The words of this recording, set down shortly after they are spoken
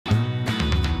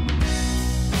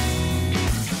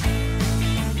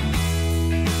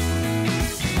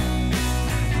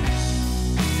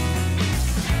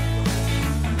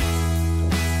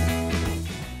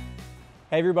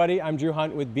everybody, I'm Drew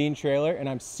Hunt with Bean Trailer, and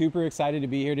I'm super excited to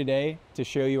be here today to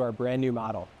show you our brand new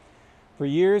model. For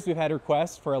years, we've had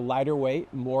requests for a lighter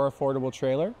weight, more affordable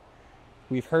trailer.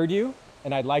 We've heard you,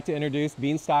 and I'd like to introduce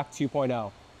Beanstock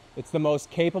 2.0. It's the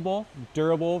most capable,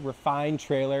 durable, refined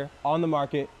trailer on the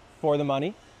market for the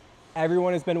money.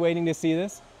 Everyone has been waiting to see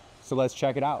this, so let's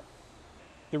check it out.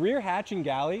 The rear hatch and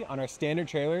galley on our standard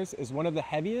trailers is one of the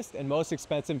heaviest and most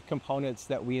expensive components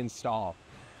that we install.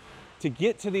 To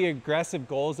get to the aggressive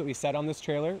goals that we set on this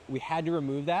trailer, we had to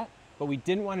remove that, but we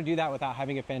didn't want to do that without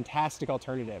having a fantastic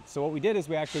alternative. So what we did is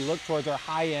we actually looked towards our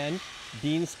high-end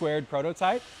beam squared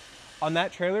prototype. On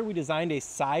that trailer, we designed a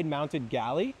side-mounted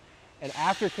galley, and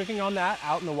after cooking on that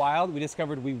out in the wild, we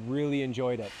discovered we really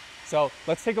enjoyed it. So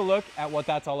let's take a look at what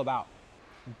that's all about.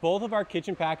 Both of our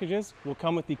kitchen packages will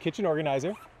come with the kitchen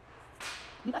organizer,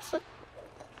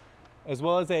 as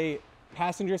well as a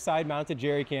passenger side mounted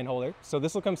jerry can holder. So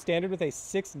this will come standard with a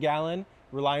 6-gallon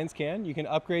Reliance can. You can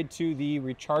upgrade to the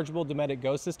rechargeable Dometic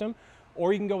Go system,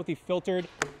 or you can go with the filtered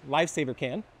Lifesaver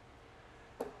can.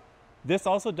 This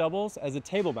also doubles as a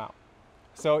table mount.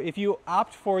 So if you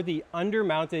opt for the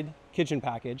under-mounted kitchen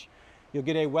package, you'll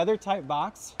get a weather-tight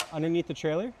box underneath the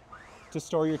trailer to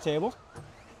store your table.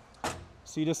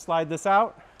 So you just slide this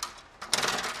out,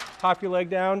 pop your leg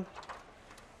down,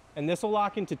 and this will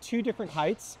lock into 2 different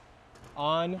heights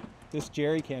on this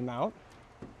jerry can mount.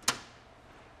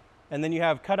 And then you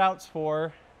have cutouts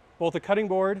for both a cutting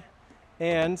board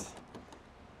and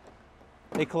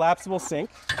a collapsible sink.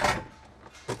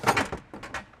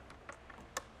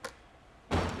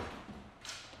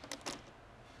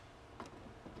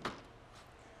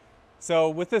 So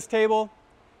with this table,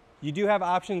 you do have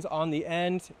options on the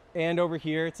end and over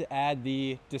here to add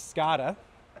the Discada,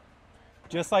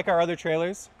 just like our other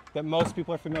trailers that most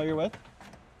people are familiar with.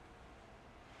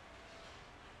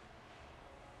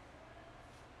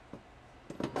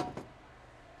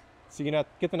 So you're gonna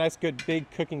get the nice, good, big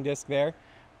cooking disc there.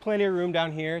 Plenty of room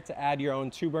down here to add your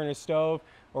own 2-burner stove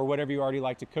or whatever you already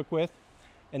like to cook with.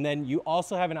 And then you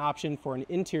also have an option for an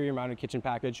interior mounted kitchen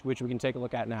package, which we can take a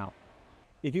look at now.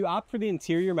 If you opt for the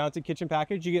interior mounted kitchen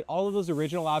package, you get all of those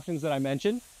original options that I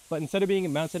mentioned, but instead of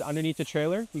being mounted underneath the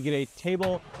trailer, you get a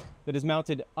table that is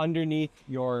mounted underneath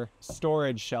your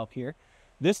storage shelf here.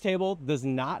 This table does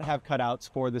not have cutouts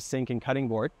for the sink and cutting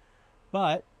board,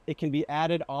 but it can be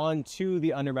added on to the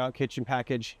undermount kitchen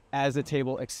package as a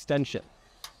table extension.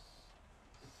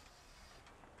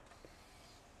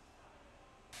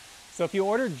 So if you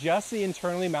order just the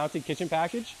internally mounted kitchen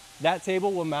package, that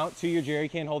table will mount to your jerry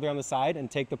can holder on the side and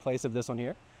take the place of this one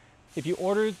here. If you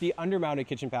order the undermounted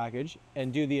kitchen package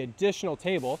and do the additional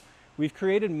table, we've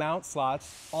created mount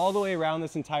slots all the way around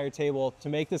this entire table to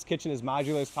make this kitchen as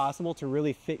modular as possible to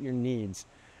really fit your needs.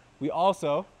 We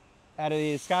also added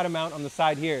a Discada mount on the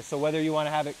side here, so whether you want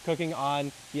to have it cooking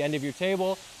on the end of your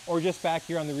table or just back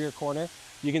here on the rear corner,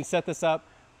 you can set this up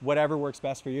whatever works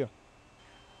best for you.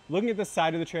 Looking at the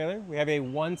side of the trailer, we have a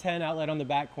 110 outlet on the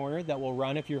back corner that will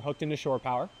run if you're hooked into shore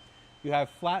power. You have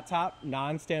flat top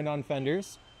non-stand-on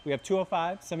fenders. We have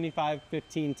 205, 75,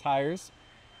 15 tires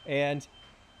and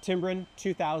Timbren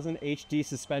 2000 HD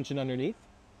suspension underneath.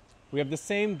 We have the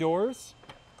same doors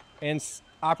and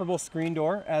operable screen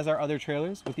door as our other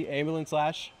trailers with the ambulance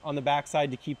latch on the back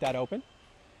side to keep that open.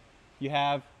 You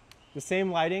have the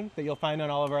same lighting that you'll find on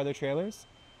all of our other trailers.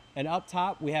 And up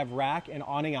top, we have rack and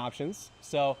awning options.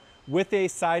 So with a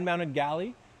side-mounted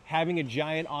galley, having a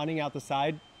giant awning out the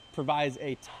side provides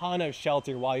a ton of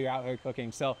shelter while you're out here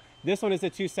cooking. So this one is a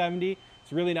 270.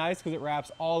 It's really nice because it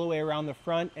wraps all the way around the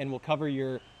front and will cover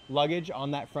your luggage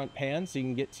on that front pan so you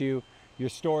can get to your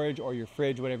storage or your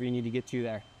fridge, whatever you need to get to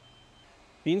there.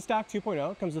 Beanstock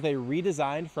 2.0 comes with a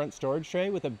redesigned front storage tray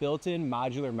with a built-in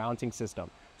modular mounting system.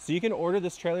 So you can order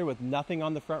this trailer with nothing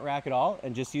on the front rack at all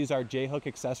and just use our J-hook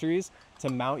accessories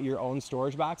to mount your own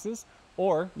storage boxes.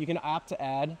 Or you can opt to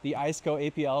add the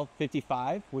IceCo APL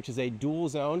 55, which is a dual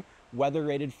zone weather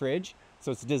rated fridge.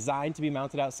 So it's designed to be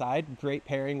mounted outside, great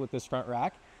pairing with this front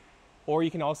rack. Or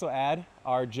you can also add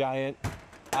our giant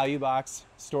AluBox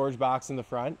storage box in the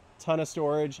front, ton of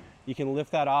storage. You can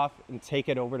lift that off and take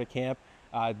it over to camp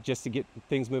just to get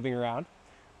things moving around.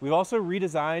 We've also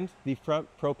redesigned the front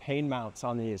propane mounts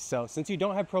on these. So since you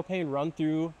don't have propane run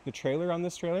through the trailer on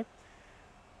this trailer,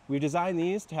 we've designed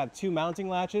these to have 2 mounting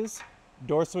latches,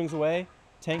 door swings away,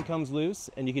 tank comes loose,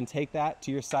 and you can take that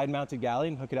to your side mounted galley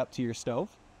and hook it up to your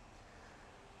stove.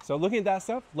 So looking at that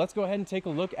stuff, let's go ahead and take a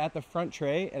look at the front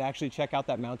tray and actually check out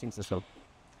that mounting system.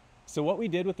 So what we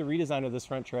did with the redesign of this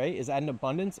front tray is add an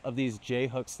abundance of these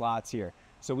J-hook slots here.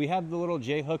 So we have the little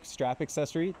J-hook strap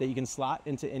accessory that you can slot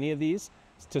into any of these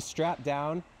to strap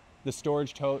down the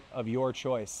storage tote of your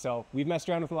choice. So we've messed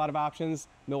around with a lot of options: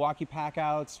 Milwaukee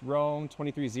Packouts, Rome,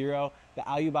 23-0, the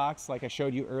Alu box like I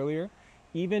showed you earlier.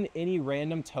 Even any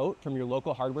random tote from your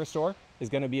local hardware store is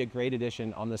going to be a great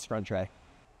addition on this front tray.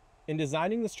 In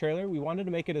designing this trailer, we wanted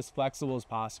to make it as flexible as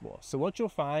possible. So what you'll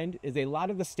find is a lot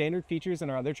of the standard features in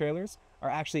our other trailers are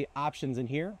actually options in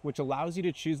here, which allows you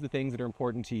to choose the things that are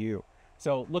important to you.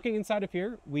 So looking inside of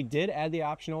here, we did add the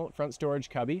optional front storage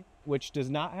cubby, which does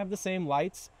not have the same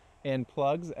lights and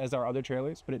plugs as our other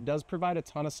trailers, but it does provide a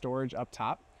ton of storage up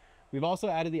top. We've also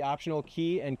added the optional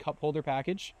key and cup holder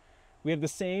package. We have the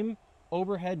same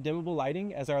overhead dimmable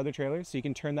lighting as our other trailers, so you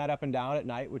can turn that up and down at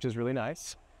night, which is really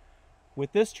nice.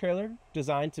 With this trailer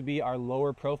designed to be our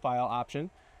lower profile option,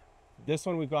 this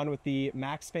one we've gone with the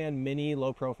MaxFan Mini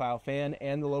low profile fan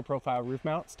and the low profile roof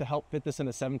mounts to help fit this in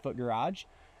a 7-foot garage.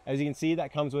 As you can see,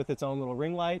 that comes with its own little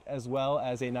ring light as well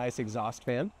as a nice exhaust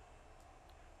fan.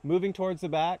 Moving towards the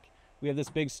back, we have this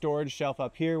big storage shelf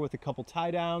up here with a couple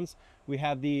tie downs. We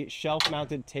have the shelf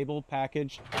mounted table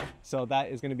package. So that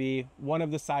is going to be one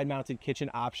of the side mounted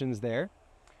kitchen options there.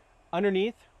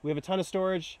 Underneath, we have a ton of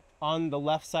storage on the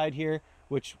left side here,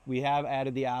 which we have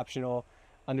added the optional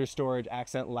under storage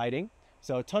accent lighting.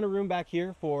 So a ton of room back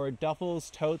here for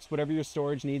duffels, totes, whatever your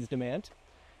storage needs demand.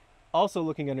 Also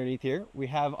looking underneath here, we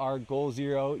have our Goal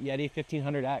Zero Yeti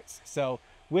 1500X. So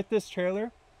with this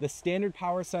trailer, the standard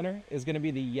power center is going to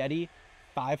be the Yeti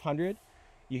 500.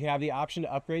 You can have the option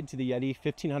to upgrade to the Yeti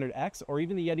 1500X or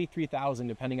even the Yeti 3000,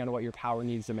 depending on what your power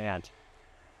needs demand.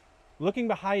 Looking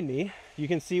behind me, you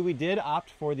can see we did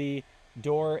opt for the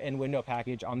door and window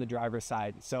package on the driver's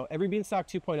side. So every Beanstock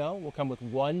 2.0 will come with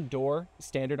one door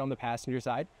standard on the passenger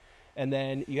side. And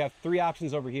then you have three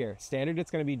options over here. Standard,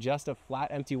 it's going to be just a flat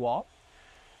empty wall.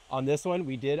 On this one,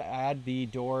 we did add the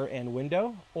door and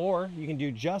window, or you can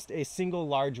do just a single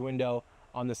large window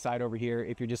on the side over here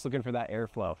if you're just looking for that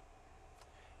airflow.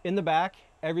 In the back,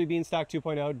 every Beanstock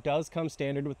 2.0 does come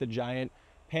standard with the giant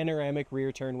panoramic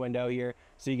rear turn window here,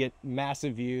 so you get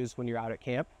massive views when you're out at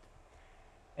camp.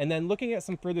 And then looking at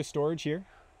some further storage here,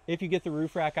 if you get the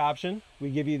roof rack option, we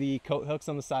give you the coat hooks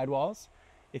on the sidewalls.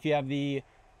 If you have the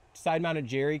side mounted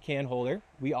jerry can holder,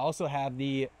 we also have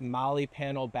the Molly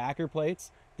panel backer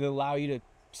plates that allow you to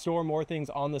store more things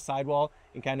on the sidewall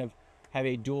and kind of have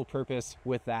a dual purpose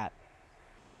with that.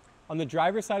 On the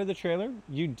driver's side of the trailer,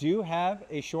 you do have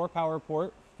a shore power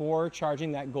port for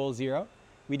charging that Goal Zero.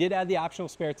 We did add the optional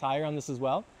spare tire on this as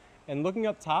well. And looking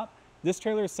up top, this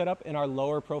trailer is set up in our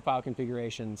lower profile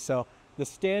configuration. So the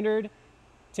standard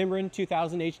Timbren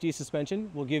 2000 HD suspension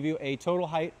will give you a total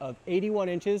height of 81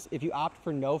 inches if you opt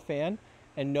for no fan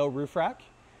and no roof rack.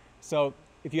 So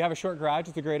if you have a short garage,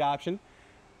 it's a great option.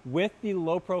 With the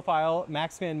low profile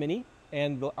MaxFan Mini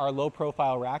and our low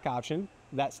profile rack option,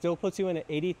 that still puts you in at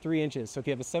 83 inches. So if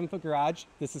you have a 7-foot garage,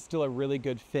 this is still a really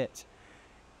good fit.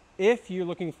 If you're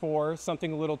looking for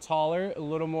something a little taller, a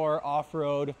little more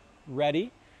off-road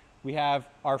ready, we have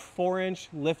our 4-inch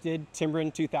lifted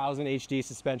Timbren 2000 HD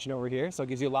suspension over here. So it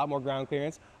gives you a lot more ground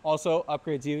clearance. Also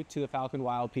upgrades you to the Falcon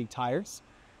Wild Peak tires.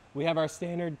 We have our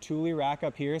standard Thule rack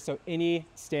up here. So any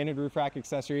standard roof rack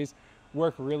accessories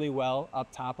work really well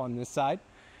up top on this side.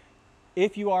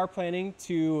 If you are planning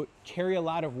to carry a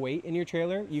lot of weight in your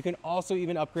trailer, you can also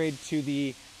even upgrade to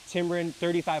the Timbren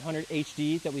 3500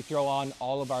 HD that we throw on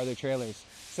all of our other trailers.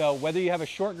 So whether you have a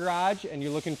short garage and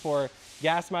you're looking for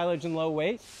gas mileage and low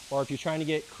weight, or if you're trying to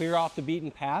get clear off the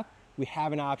beaten path, we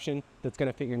have an option that's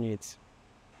going to fit your needs.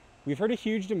 We've heard a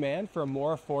huge demand for a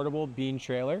more affordable Bean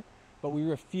trailer, but we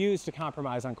refuse to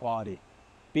compromise on quality.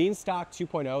 Beanstock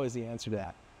 2.0 is the answer to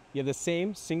that. You have the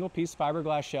same single-piece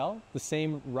fiberglass shell, the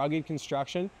same rugged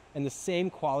construction, and the same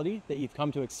quality that you've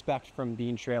come to expect from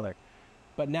Bean trailer,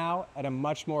 but now at a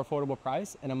much more affordable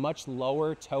price and a much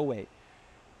lower tow weight.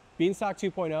 Beanstock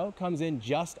 2.0 comes in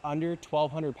just under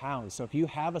 1,200 pounds. So if you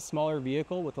have a smaller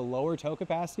vehicle with a lower tow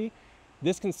capacity,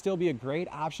 this can still be a great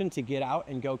option to get out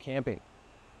and go camping.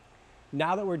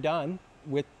 Now that we're done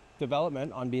with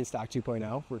development on Beanstock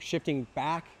 2.0, we're shifting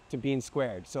back to Bean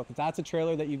Squared. So if that's a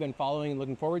trailer that you've been following and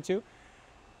looking forward to,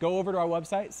 go over to our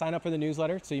website, sign up for the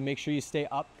newsletter so you make sure you stay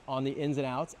up on the ins and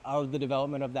outs of the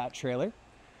development of that trailer.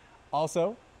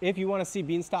 Also, if you want to see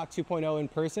Beanstock 2.0 in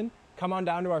person, come on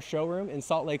down to our showroom in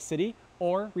Salt Lake City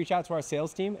or reach out to our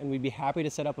sales team and we'd be happy to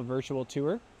set up a virtual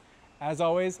tour. As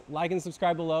always, like and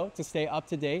subscribe below to stay up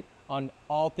to date on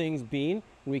all things Bean,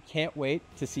 and we can't wait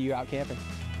to see you out camping.